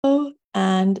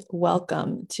and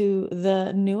welcome to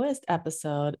the newest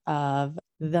episode of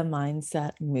the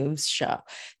Mindset Moves Show.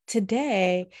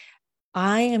 Today,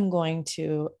 I am going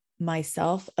to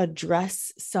myself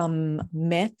address some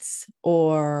myths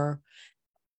or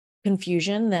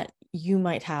confusion that you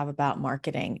might have about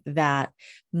marketing that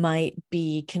might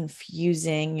be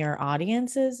confusing your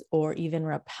audiences or even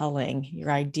repelling your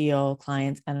ideal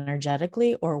clients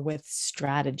energetically or with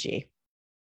strategy.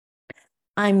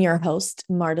 I'm your host,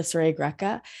 Marta Saray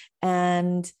Greca,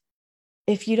 and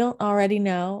if you don't already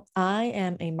know, I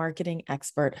am a marketing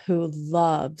expert who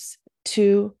loves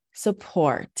to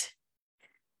support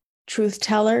truth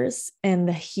tellers in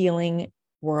the healing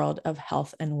world of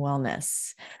health and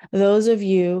wellness. Those of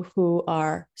you who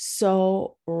are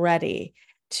so ready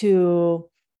to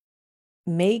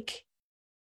make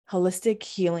holistic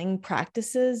healing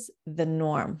practices the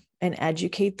norm and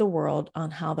educate the world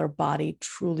on how their body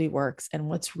truly works and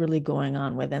what's really going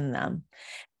on within them.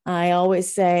 I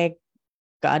always say,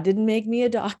 God didn't make me a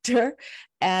doctor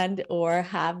and or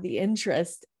have the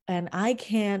interest, and I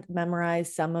can't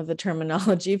memorize some of the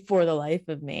terminology for the life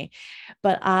of me,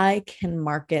 but I can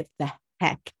market the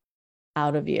heck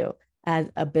out of you as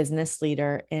a business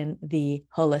leader in the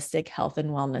holistic health and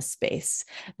wellness space.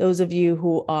 Those of you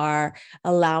who are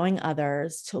allowing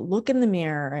others to look in the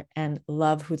mirror and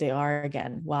love who they are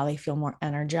again while they feel more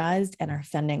energized and are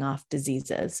fending off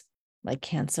diseases like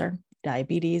cancer,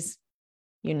 diabetes,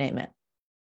 you name it.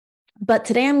 But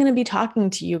today I'm going to be talking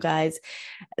to you guys.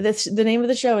 The name of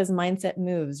the show is Mindset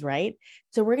Moves, right?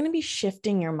 So we're going to be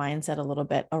shifting your mindset a little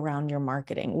bit around your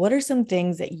marketing. What are some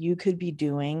things that you could be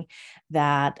doing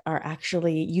that are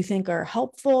actually, you think are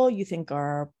helpful, you think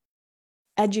are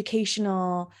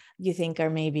educational, you think are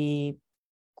maybe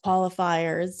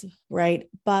qualifiers, right?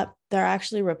 But they're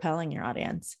actually repelling your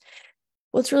audience.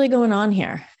 What's really going on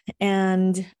here?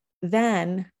 And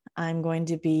then I'm going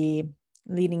to be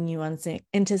leading you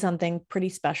into something pretty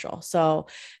special. So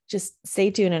just stay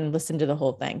tuned and listen to the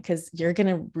whole thing, because you're going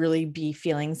to really be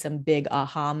feeling some big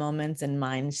aha moments and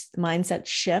mindset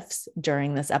shifts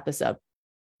during this episode.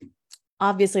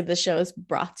 Obviously, the show is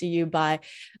brought to you by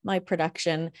my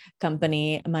production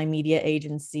company, my media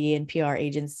agency and PR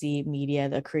agency, Media,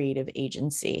 the Creative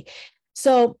Agency.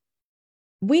 So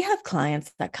we have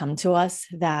clients that come to us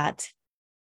that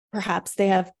perhaps they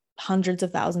have hundreds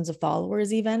of thousands of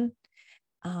followers even,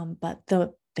 but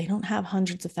they don't have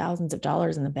hundreds of thousands of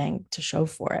dollars in the bank to show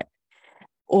for it.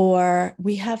 Or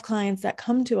we have clients that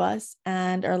come to us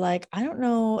and are like, I don't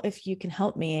know if you can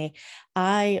help me.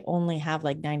 I only have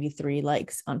like 93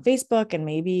 likes on Facebook and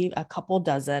maybe a couple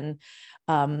dozen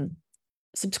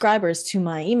subscribers to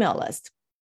my email list.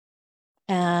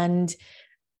 And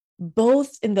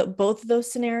both of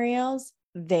those scenarios,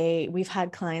 we've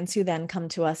had clients who then come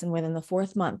to us and within the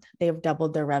fourth month, they've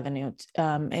doubled their revenue.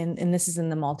 And this is in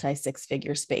the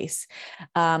multi-six-figure space.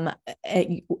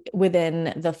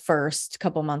 Within the first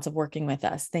couple months of working with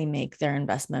us, they make their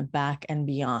investment back and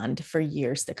beyond for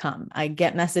years to come. I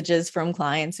get messages from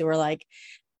clients who are like,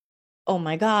 oh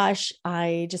my gosh,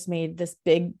 I just made this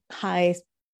big high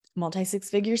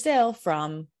multi-six-figure sale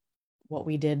from what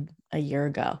we did a year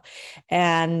ago.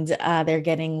 And they're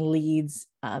getting leads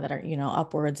that are,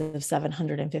 upwards of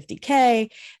 750K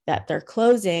that they're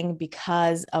closing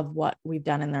because of what we've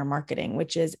done in their marketing,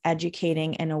 which is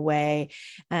educating in a way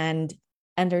and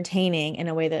entertaining in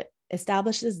a way that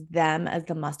establishes them as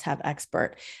the must-have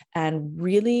expert and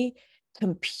really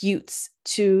computes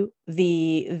to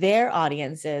their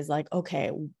audiences like,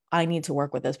 okay, I need to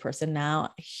work with this person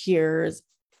now. Here's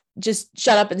just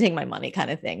shut up and take my money kind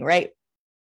of thing, right?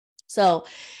 So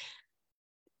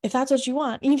if that's what you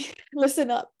want, you listen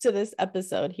up to this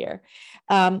episode here.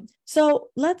 So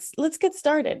let's get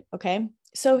started. Okay.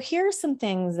 So here are some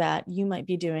things that you might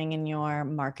be doing in your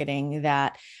marketing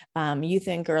that you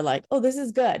think are like, oh, this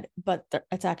is good, but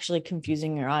it's actually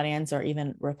confusing your audience or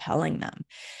even repelling them.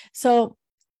 So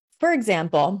for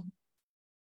example,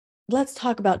 let's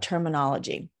talk about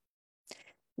terminology.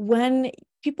 When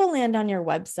people land on your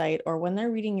website or when they're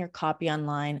reading your copy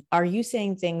online, are you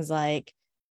saying things like,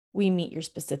 we meet your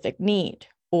specific need,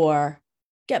 or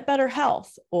get better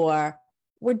health, or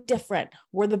we're different,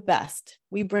 we're the best,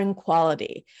 we bring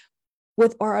quality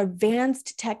with our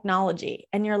advanced technology?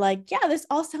 And you're like, yeah, this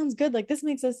all sounds good. Like this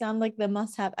makes us sound like the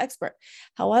must-have expert.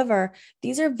 However,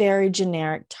 these are very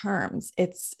generic terms.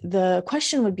 The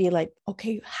question would be like,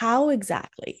 okay, how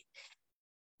exactly?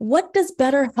 What does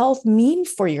better health mean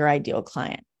for your ideal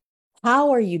client?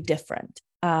 How are you different?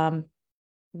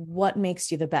 What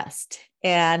makes you the best?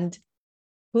 And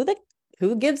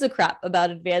who gives a crap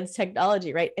about advanced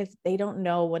technology, right? If they don't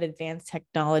know what advanced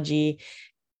technology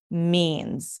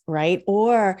means, right?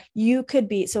 Or you could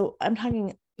be, so I'm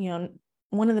talking,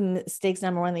 one of the mistakes,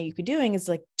 number one, that you could be doing is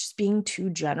like just being too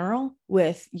general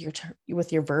with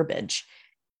your verbiage.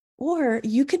 Or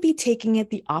you could be taking it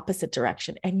the opposite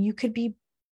direction, and you could be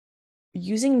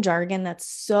using jargon that's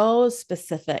so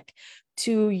specific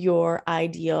to your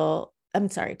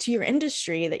to your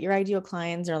industry, that your ideal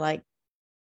clients are like,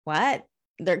 what?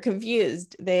 They're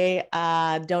confused. They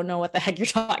don't know what the heck you're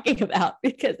talking about,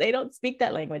 because they don't speak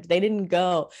that language. They didn't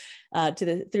go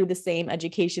through the same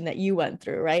education that you went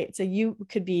through, right? So you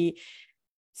could be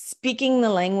speaking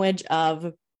the language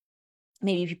of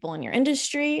maybe people in your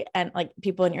industry, and like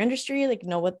people in your industry like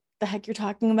know what the heck you're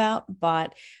talking about,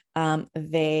 but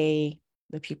the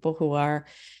people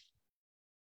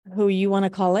who you want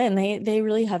to call in, they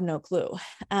really have no clue.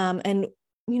 And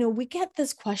we get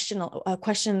this question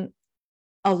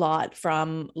a lot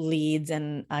from leads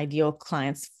and ideal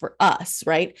clients for us,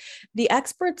 right? The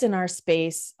experts in our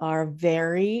space are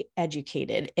very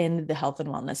educated in the health and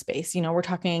wellness space. We're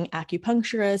talking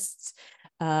acupuncturists,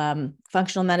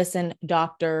 functional medicine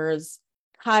doctors,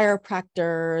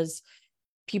 chiropractors,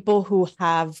 people who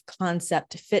have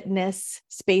concept fitness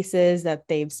spaces that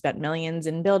they've spent millions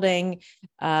in building,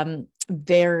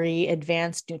 very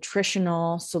advanced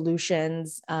nutritional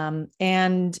solutions,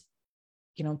 and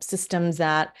systems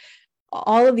that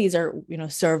all of these are,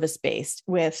 service-based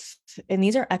and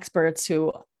these are experts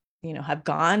who, have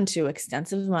gone to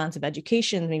extensive amounts of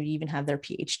education, maybe even have their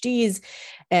PhDs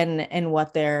and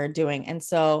what they're doing. And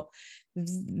so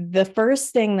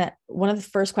one of the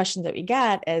first questions that we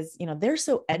get is, they're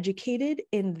so educated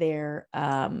in their,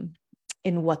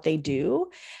 in what they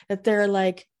do, that they're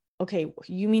like, okay,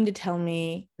 you mean to tell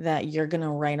me that you're going to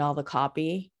write all the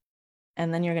copy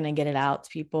and then you're going to get it out to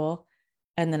people,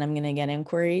 and then I'm going to get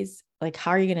inquiries? Like,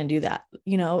 how are you going to do that?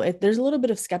 There's a little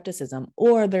bit of skepticism.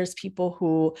 Or there's people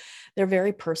who they're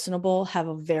very personable, have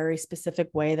a very specific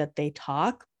way that they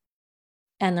talk.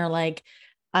 And they're like,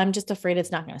 I'm just afraid it's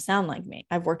not going to sound like me.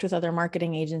 I've worked with other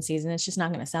marketing agencies and it's just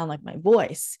not going to sound like my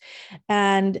voice.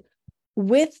 And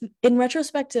with the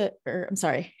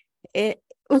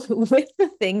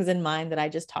things in mind that I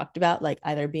just talked about, like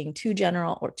either being too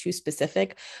general or too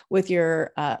specific with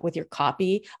your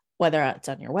copy, whether it's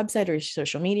on your website or your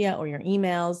social media or your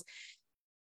emails,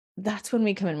 that's when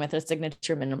we come in with a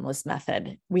signature minimalist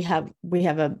method. We have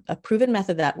a proven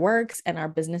method that works, and our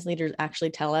business leaders actually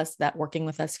tell us that working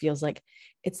with us feels like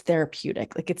it's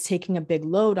therapeutic, like it's taking a big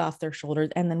load off their shoulders.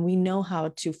 And then we know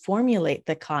how to formulate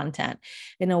the content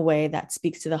in a way that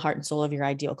speaks to the heart and soul of your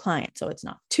ideal client. So it's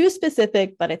not too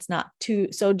specific, but it's not too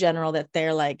so general that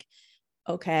they're like,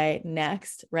 okay,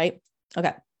 next, right?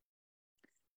 Okay.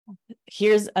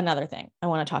 Here's another thing I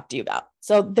want to talk to you about.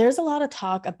 So there's a lot of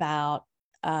talk about,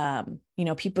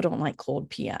 people don't like cold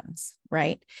PMs,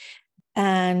 right?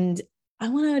 And I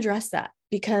want to address that,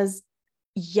 because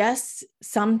yes,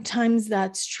 sometimes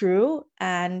that's true.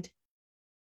 And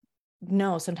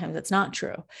no, sometimes it's not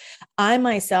true. I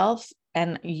myself,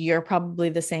 and you're probably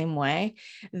the same way,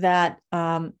 that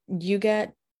you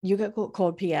get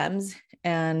cold PMs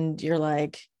and you're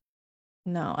like,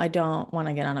 no, I don't want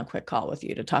to get on a quick call with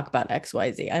you to talk about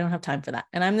XYZ. I don't have time for that.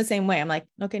 And I'm the same way. I'm like,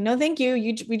 okay, no, thank you.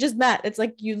 We just met. It's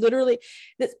like, you literally,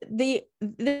 this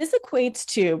equates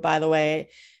to, by the way,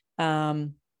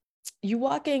 you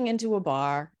walking into a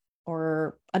bar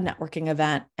or a networking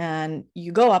event and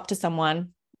you go up to someone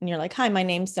and you're like, hi, my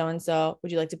name's so-and-so.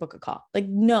 Would you like to book a call? Like,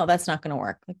 no, that's not going to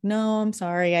work. Like, no, I'm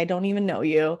sorry. I don't even know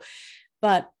you.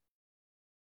 But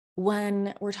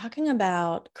when we're talking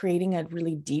about creating a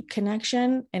really deep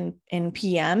connection in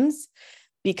PMs,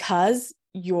 because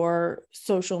your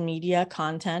social media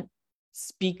content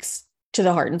speaks to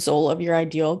the heart and soul of your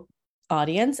ideal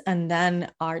audience, and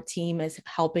then our team is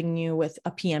helping you with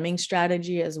a PMing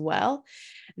strategy as well,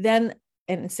 then,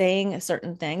 and saying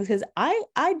certain things, because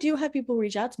I do have people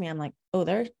reach out to me. I'm like, oh,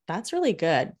 that's really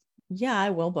good. Yeah, I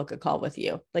will book a call with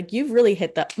you. Like, you've really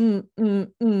hit the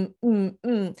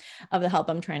of the help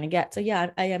I'm trying to get. So yeah,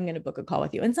 I am going to book a call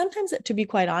with you. And sometimes, to be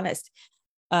quite honest,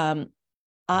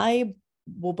 I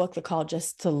will book the call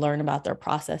just to learn about their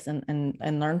process and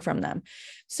learn from them.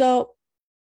 So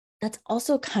that's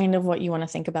also kind of what you want to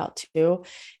think about too,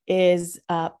 is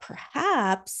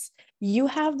perhaps you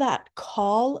have that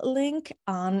call link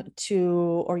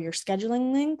or your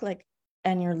scheduling link, like,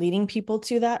 and you're leading people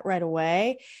to that right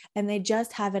away, and they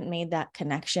just haven't made that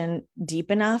connection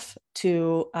deep enough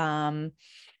to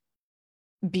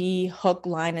be hook,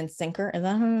 line, and sinker. Is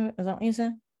that what you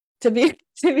said? To be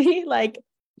like,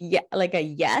 yeah, like a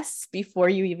yes before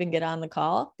you even get on the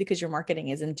call, because your marketing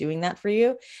isn't doing that for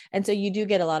you. And so you do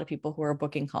get a lot of people who are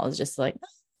booking calls just like,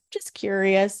 just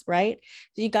curious, right?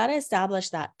 So you got to establish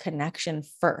that connection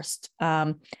first.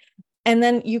 And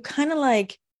then you kind of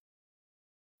like,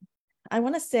 I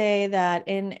want to say that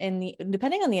in the,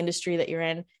 depending on the industry that you're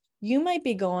in, you might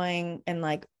be going and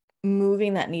like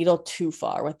moving that needle too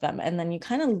far with them. And then you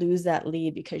kind of lose that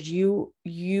lead because you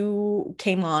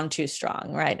came on too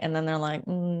strong, right? And then they're like,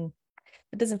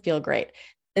 it doesn't feel great.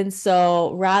 And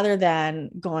so rather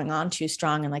than going on too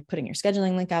strong and like putting your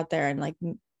scheduling link out there and like,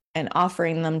 and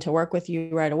offering them to work with you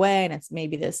right away, and it's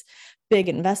maybe this big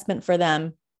investment for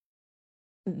them,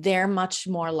 they're much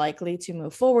more likely to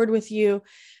move forward with you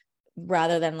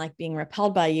rather than like being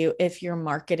repelled by you if your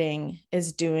marketing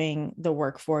is doing the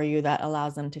work for you that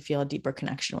allows them to feel a deeper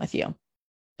connection with you.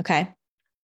 Okay.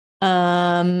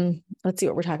 Let's see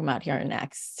what we're talking about here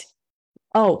next.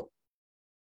 Oh,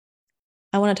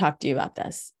 I want to talk to you about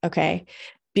this. Okay.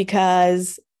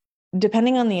 Because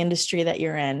depending on the industry that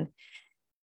you're in,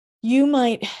 you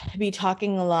might be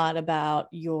talking a lot about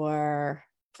your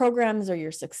programs or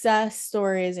your success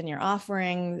stories and your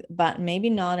offering, but maybe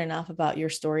not enough about your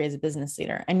story as a business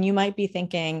leader. And you might be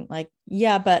thinking like,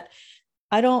 yeah, but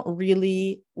I don't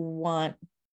really want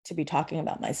to be talking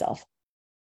about myself.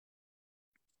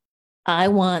 I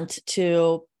want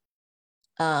to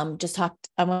just talk.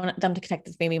 I want them to connect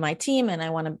with maybe my team, and I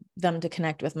want them to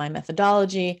connect with my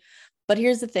methodology. But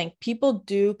here's the thing, people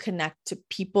do connect to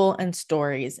people and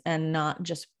stories and not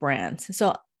just brands.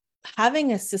 So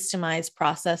having a systemized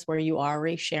process where you are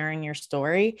resharing your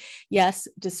story, yes,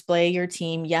 display your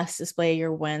team, yes, display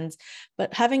your wins,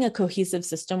 but having a cohesive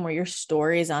system where your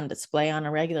story is on display on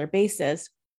a regular basis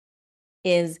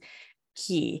is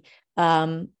key.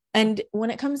 And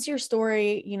when it comes to your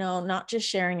story, not just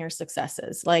sharing your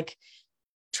successes, like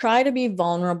try to be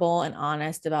vulnerable and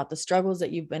honest about the struggles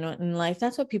that you've been in life.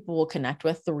 That's what people will connect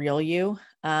with, the real you.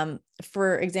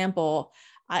 For example,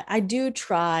 I do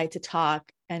try to talk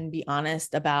and be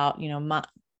honest about,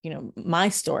 my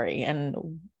story.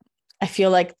 And I feel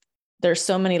like there's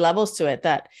so many levels to it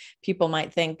that people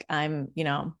might think I'm,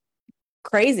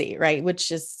 crazy, right?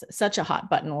 Which is such a hot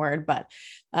button word, but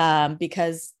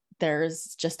because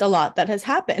there's just a lot that has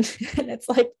happened. And it's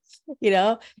like,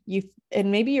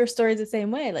 and maybe your story is the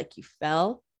same way. Like you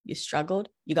fell, you struggled,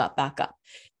 you got back up,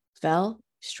 fell,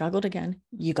 struggled again,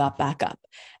 you got back up.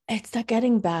 It's that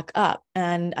getting back up.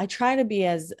 And I try to be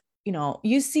as,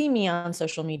 you see me on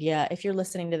social media. If you're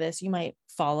listening to this, you might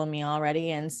follow me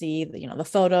already and see the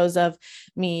photos of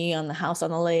me on the house on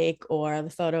the lake, or the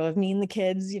photo of me and the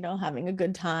kids, having a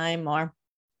good time. Or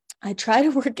I try to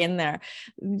work in there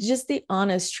just the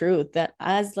honest truth that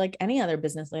as like any other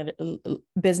business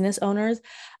owners,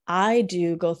 I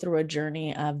do go through a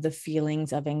journey of the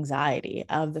feelings of anxiety,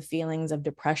 of the feelings of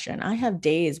depression. I have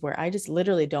days where I just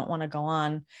literally don't want to go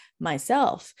on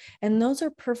myself, and those are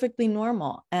perfectly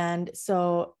normal. And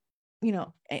so,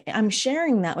 I'm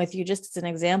sharing that with you just as an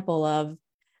example of,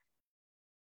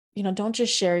 don't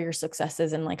just share your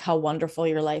successes and like how wonderful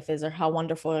your life is, or how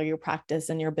wonderful your practice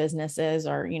and your business is,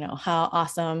 or, how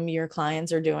awesome your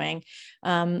clients are doing.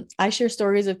 I share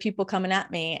stories of people coming at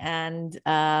me and,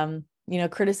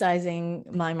 criticizing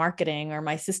my marketing or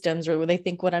my systems, or they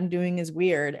think what I'm doing is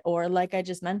weird. Or like I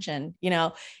just mentioned,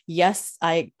 yes,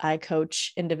 I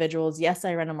coach individuals. Yes,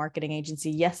 I run a marketing agency.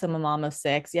 Yes, I'm a mom of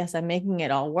 6. Yes, I'm making it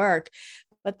all work.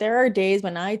 But there are days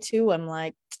when I too am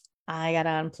like, I got to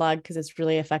unplug because it's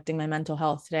really affecting my mental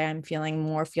health today. I'm feeling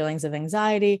more feelings of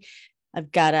anxiety.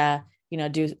 I've got to,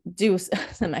 do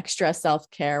some extra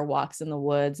self-care, walks in the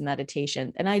woods,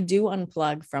 meditation. And I do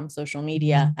unplug from social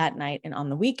media at night and on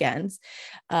the weekends,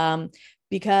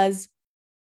 because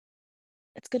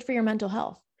it's good for your mental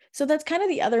health. So that's kind of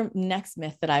the other next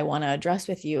myth that I want to address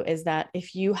with you, is that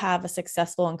if you have a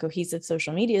successful and cohesive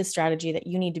social media strategy, that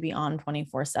you need to be on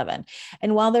 24/7.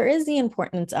 And while there is the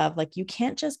importance of like, you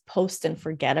can't just post and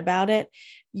forget about it,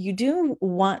 you do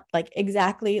want, like,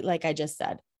 exactly like I just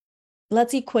said,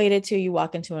 let's equate it to, you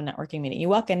walk into a networking meeting, you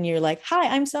walk in, you're like, hi,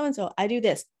 I'm so-and-so, I do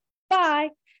this, bye.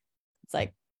 It's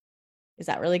like, is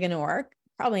that really going to work?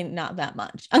 Probably not that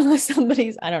much, unless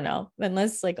somebody's, I don't know,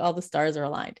 unless like all the stars are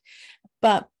aligned.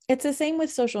 But it's the same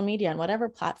with social media and whatever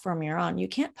platform you're on. You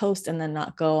can't post and then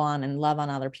not go on and love on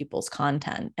other people's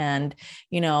content and,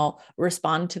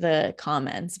 respond to the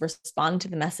comments, respond to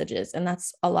the messages. And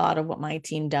that's a lot of what my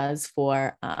team does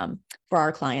for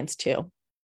our clients too.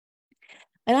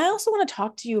 And I also want to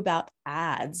talk to you about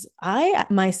ads. I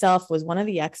myself was one of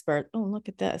the experts. Oh, look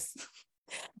at this.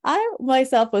 I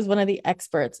myself was one of the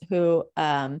experts who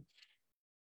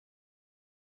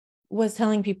was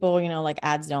telling people, like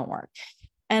ads don't work.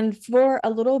 And for a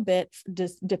little bit,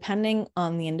 just depending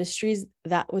on the industries,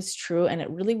 that was true. And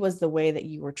it really was the way that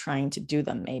you were trying to do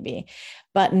them, maybe.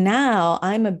 But now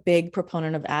I'm a big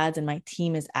proponent of ads, and my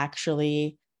team is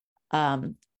actually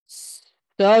um,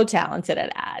 so talented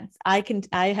at ads.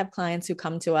 I have clients who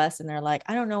come to us and they're like,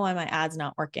 I don't know why my ad's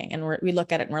not working. And we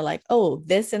look at it and we're like, oh,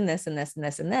 this and this and this and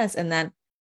this and this. And then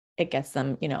it gets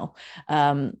them,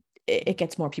 it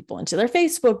gets more people into their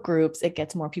Facebook groups. It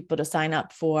gets more people to sign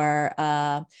up for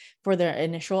their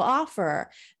initial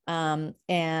offer.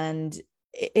 And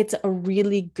it's a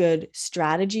really good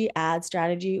strategy, ad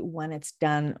strategy, when it's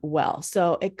done well.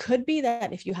 So it could be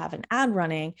that if you have an ad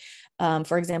running,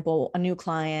 for example, a new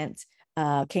client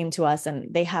came to us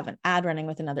and they have an ad running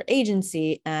with another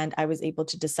agency, and I was able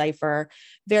to decipher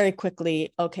very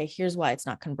quickly, okay, here's why it's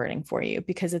not converting for you,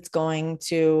 because it's going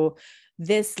to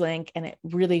this link and it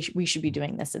really, we should be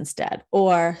doing this instead.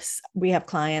 Or we have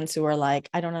clients who are like,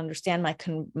 I don't understand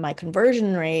my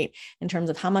conversion rate in terms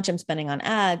of how much I'm spending on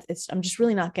ads. I'm just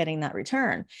really not getting that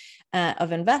return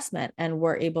of investment. And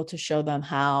we're able to show them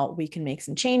how we can make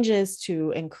some changes to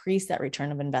increase that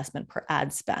return of investment per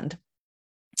ad spend.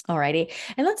 Alrighty.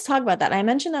 And let's talk about that. I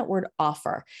mentioned that word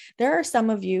offer. There are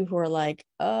some of you who are like,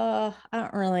 I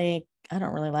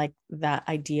don't really like that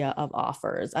idea of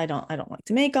offers. I don't like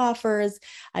to make offers.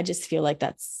 I just feel like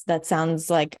that sounds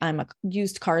like I'm a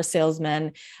used car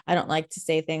salesman. I don't like to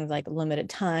say things like limited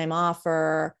time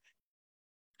offer,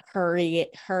 hurry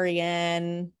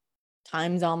in,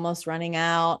 time's almost running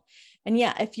out. And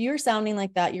yeah, if you're sounding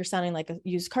like that, you're sounding like a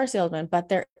used car salesman, but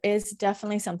there is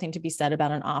definitely something to be said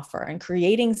about an offer and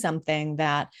creating something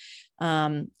that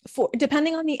for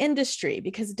depending on the industry,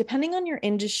 because depending on your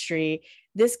industry,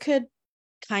 this could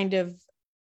kind of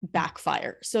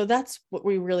backfire. So that's what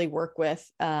we really work with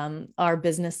our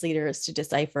business leaders to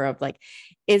decipher of like,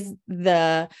 is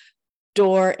the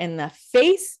door in the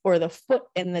face or the foot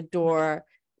in the door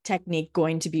technique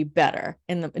going to be better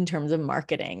in terms of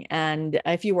marketing? And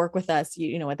if you work with us,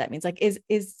 you know what that means. Like, is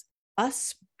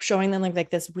us showing them like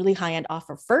this really high-end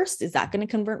offer first, is that going to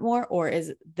convert more? Or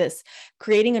is this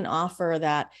creating an offer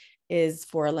that is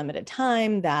for a limited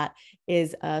time, that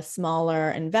is a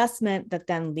smaller investment that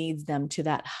then leads them to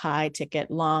that high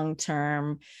ticket,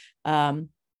 long-term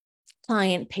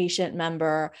client, patient,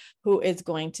 member who is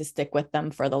going to stick with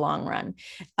them for the long run.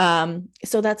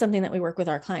 So that's something that we work with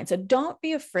our clients. So don't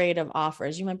be afraid of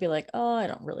offers. You might be like, oh, I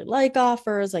don't really like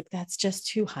offers. Like that's just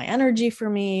too high energy for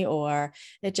me, or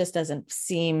it just doesn't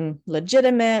seem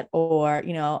legitimate. Or,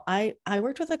 I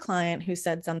worked with a client who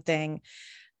said something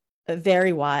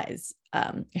very wise.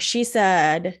 She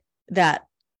said that,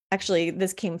 actually,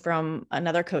 this came from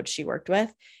another coach she worked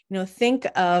with. Think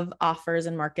of offers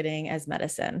and marketing as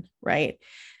medicine, right?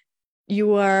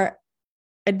 You are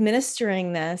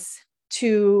administering this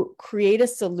to create a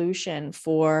solution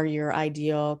for your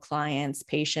ideal clients,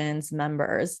 patients,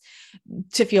 members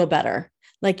to feel better.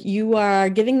 Like you are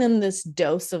giving them this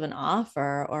dose of an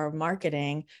offer or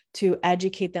marketing to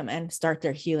educate them and start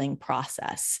their healing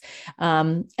process.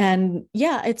 And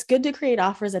yeah, it's good to create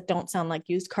offers that don't sound like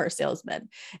used car salesmen.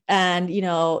 And,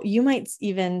 you might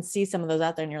even see some of those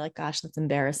out there and you're like, gosh, that's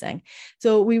embarrassing.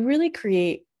 So we really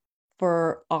create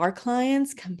for our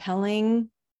clients compelling,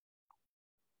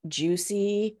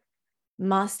 juicy,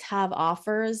 must-have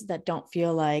offers that don't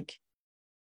feel like,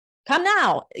 come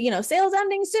now, sales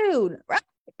ending soon, right?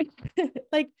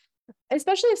 Like,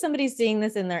 especially if somebody's seeing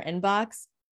this in their inbox,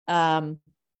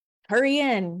 hurry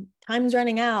in, time's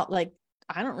running out. Like,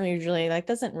 I don't really usually, like,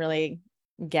 doesn't really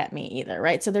get me either,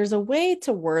 right? So there's a way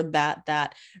to word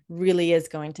that really is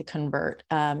going to convert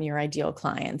your ideal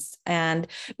clients. And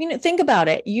think about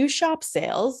it. You shop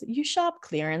sales, you shop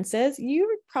clearances,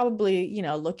 you're probably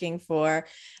looking for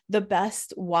the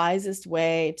best, wisest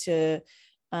way to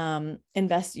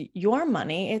invest your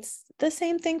money. It's the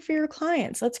same thing for your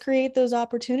clients. Let's create those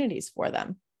opportunities for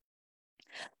them.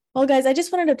 Well, guys, I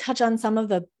just wanted to touch on some of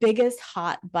the biggest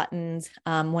hot buttons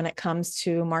when it comes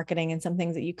to marketing and some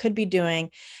things that you could be doing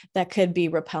that could be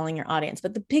repelling your audience.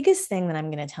 But the biggest thing that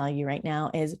I'm going to tell you right now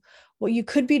is what you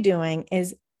could be doing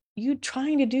is you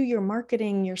trying to do your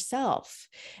marketing yourself.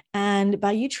 And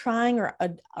by you trying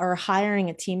or hiring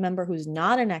a team member who's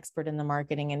not an expert in the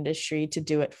marketing industry to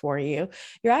do it for you,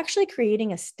 you're actually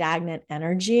creating a stagnant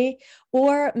energy.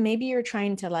 Or maybe you're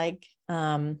trying to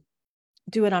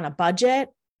do it on a budget,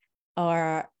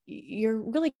 or you're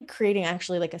really creating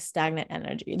actually like a stagnant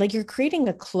energy. Like you're creating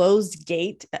a closed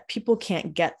gate that people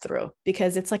can't get through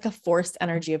because it's like a forced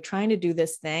energy of trying to do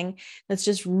this thing that's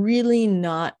just really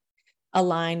not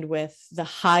aligned with the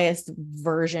highest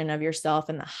version of yourself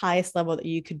and the highest level that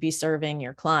you could be serving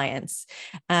your clients.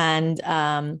 And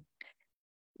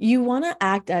You want to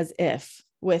act as if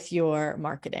with your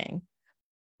marketing.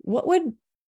 What would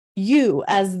you,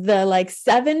 as the like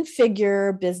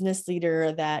 7-figure business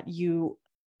leader that you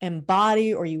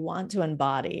embody or you want to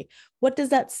embody, what does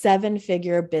that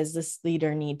 7-figure business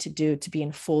leader need to do to be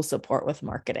in full support with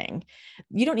marketing?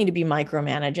 You don't need to be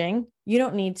micromanaging. You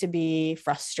don't need to be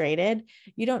frustrated.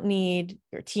 You don't need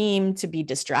your team to be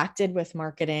distracted with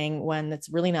marketing when that's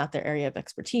really not their area of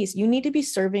expertise. You need to be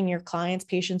serving your clients,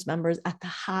 patients, members at the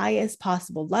highest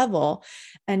possible level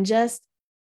and just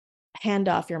hand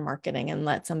off your marketing and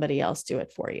let somebody else do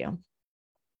it for you.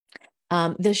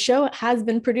 The show has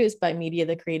been produced by Media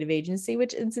the Creative Agency,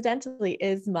 which incidentally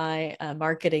is my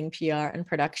marketing, PR, and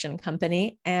production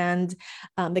company. And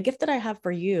the gift that I have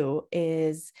for you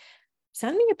is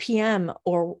send me a PM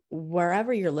or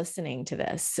wherever you're listening to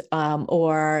this,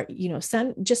 or,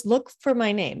 just look for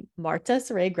my name, Marta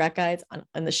Saray Greca. It's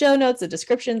on the show notes, the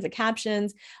descriptions, the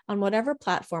captions on whatever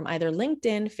platform, either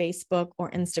LinkedIn, Facebook,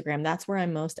 or Instagram. That's where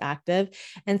I'm most active,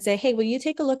 and say, hey, will you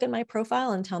take a look at my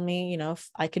profile and tell me, if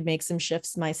I could make some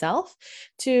shifts myself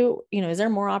to, is there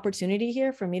more opportunity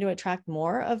here for me to attract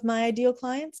more of my ideal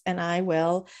clients? And I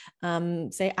will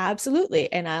say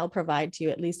absolutely. And I'll provide to you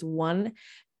at least one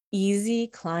easy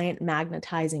client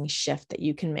magnetizing shift that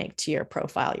you can make to your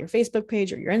profile, your Facebook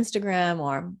page or your Instagram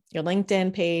or your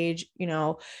LinkedIn page.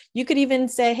 You could even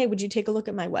say, hey, would you take a look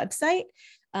at my website?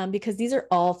 Because these are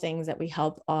all things that we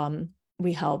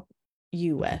help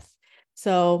you with.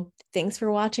 So thanks for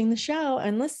watching the show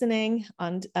and listening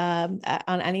on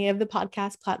any of the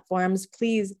podcast platforms.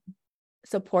 Please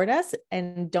support us,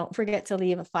 and don't forget to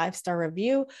leave a 5-star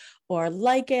review or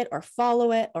like it or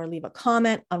follow it or leave a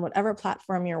comment on whatever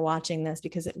platform you're watching this,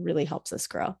 because it really helps us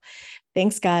grow.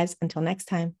 Thanks, guys. Until next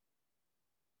time.